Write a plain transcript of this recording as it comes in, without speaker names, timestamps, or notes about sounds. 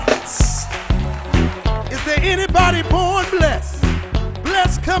Anybody born blessed?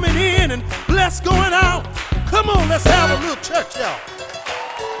 Blessed coming in and blessed going out. Come on, let's have a little church, y'all.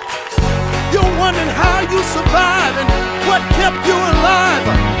 You're wondering how you survive and what kept you alive.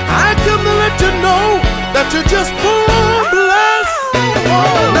 I come to let you know that you're just born blessed.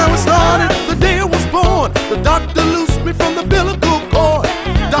 Now it started the day I was born. The doctor loosed me from the umbilical cord.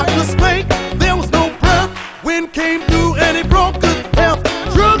 Doctor spake, there was no breath. Wind came through and it broke good health.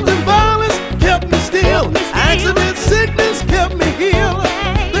 Drugs and violence kept me still. Accident, sickness kept me healed.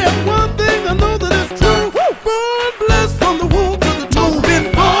 There's one thing I know that is true. Born blessed from the womb to the tomb. Been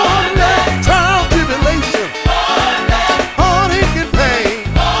born blessed. Trial, tribulation, heartache and pain,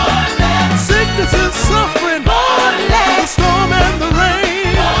 sickness and suffering, the storm and the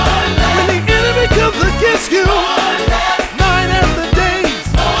rain. When the enemy comes against you, night and the days,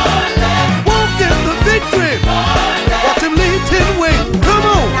 walk in the victory. Watch him lead 10 ways. Come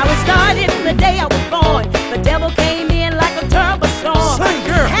on. Now it started the day I was born. The devil came in like a turbo storm. Sing,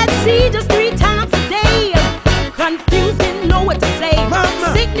 girl. Had seizures 3 times a day. Confused, didn't know what to say.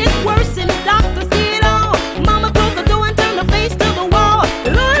 Mama. Sickness worsened, doctors did all. Mama closed the door and turned her face to the wall.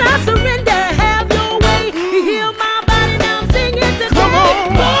 Lord, I surrender, have your way. You heal my body, now I'm singing today. Come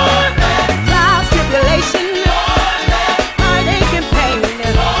on. Born, trials, tribulation, heartache and pain,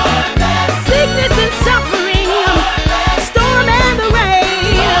 sickness and suffering, storm and the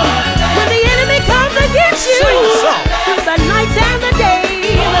rain. When the enemy comes against you, Sing a song. through the nights and the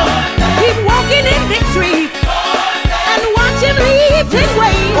days, keep walking in victory and watch him lead his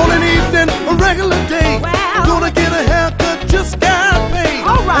way. On an evening, a regular day, Wow. gonna get a haircut, just got paid.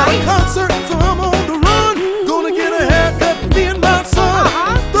 All right. At a concert, so I'm on the run. Gonna get a haircut, me and my son.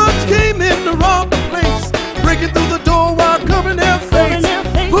 Thugs came in to rob the place, breaking through the door while covering their face.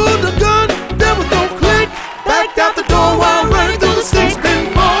 Pulled the gun, there was no click. Backed out the door while running through the streets. Been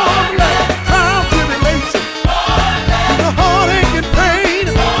born blessed. Trial, tribulation, the heartache and pain,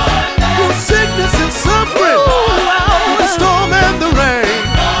 through sickness and suffering, through the storm and the rain.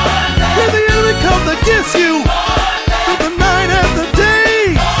 When the enemy comes against you, through the night and the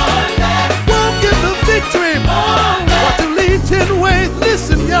days, walk in the victory. Watch him lead 10 ways.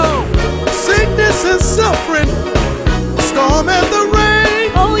 Listen, y'all. Sickness and suffering, the storm and the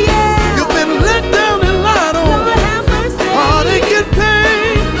rain. Oh yeah. You've been let down and lied Lord on. have mercy. Heartache and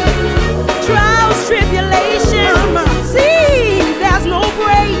pain. Trials, tribulation, seems there's no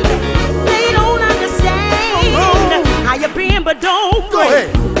break. They don't understand how you been, but don't Go break. ahead.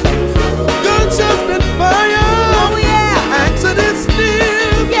 Gunshots been fired. Oh yeah. Accidents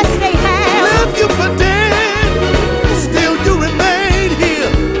near. Yes, they have. Left you for dead. Still you remain here.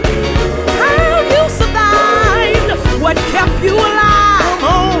 How you survived? What kept you alive? Come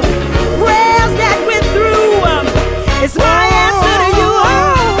on. Prayers that went through is my answer to you.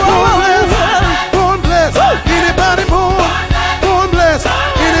 Born blessed. Born blessed. Anybody born? Born blessed.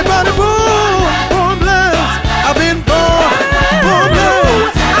 Anybody born? Born blessed. I've been born. Born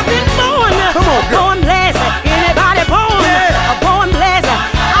blessed. I've been born. Come on, girl. Born blessed. Anybody born? Yeah. Born blessed.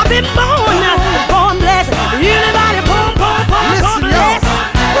 I've been born. Born blessed. Anybody born? Born Listen, y'all. blessed.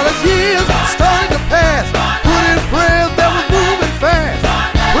 Well, as years started to pass, put in prayers that was moving fast.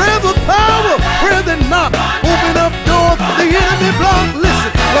 Prayers with power, prayers that knock, open up doors the enemy blocked. Listen,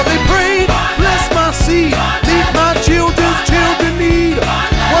 well, they prayed, bless my seed, meet my children's children need.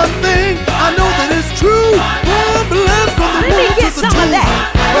 One thing I know that is true, born blessed from the Let me womb get to the some of tomb. that.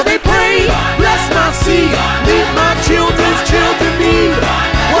 Well, they prayed, bless my seed, meet my children's children need.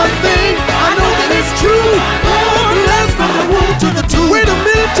 One thing I know that is true, born blessed from the womb to the tomb. Wait a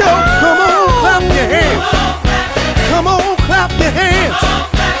minute, y'all. Come on, clap your hands. Come on, clap your hands.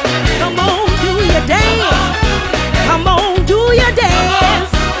 Come on, do your dance. Come on, do your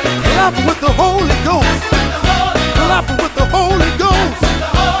dance. Clap with the Holy Ghost. Clap with the Holy Ghost.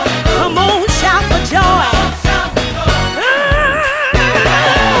 Come on, shout for joy.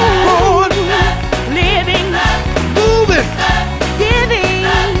 Born, Living, moving, giving,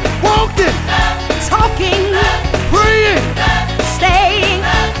 walking, talking, praying, staying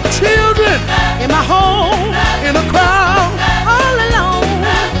children in my home, in a crowd, all alone,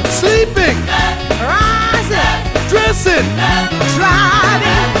 sleeping, rising, dressing,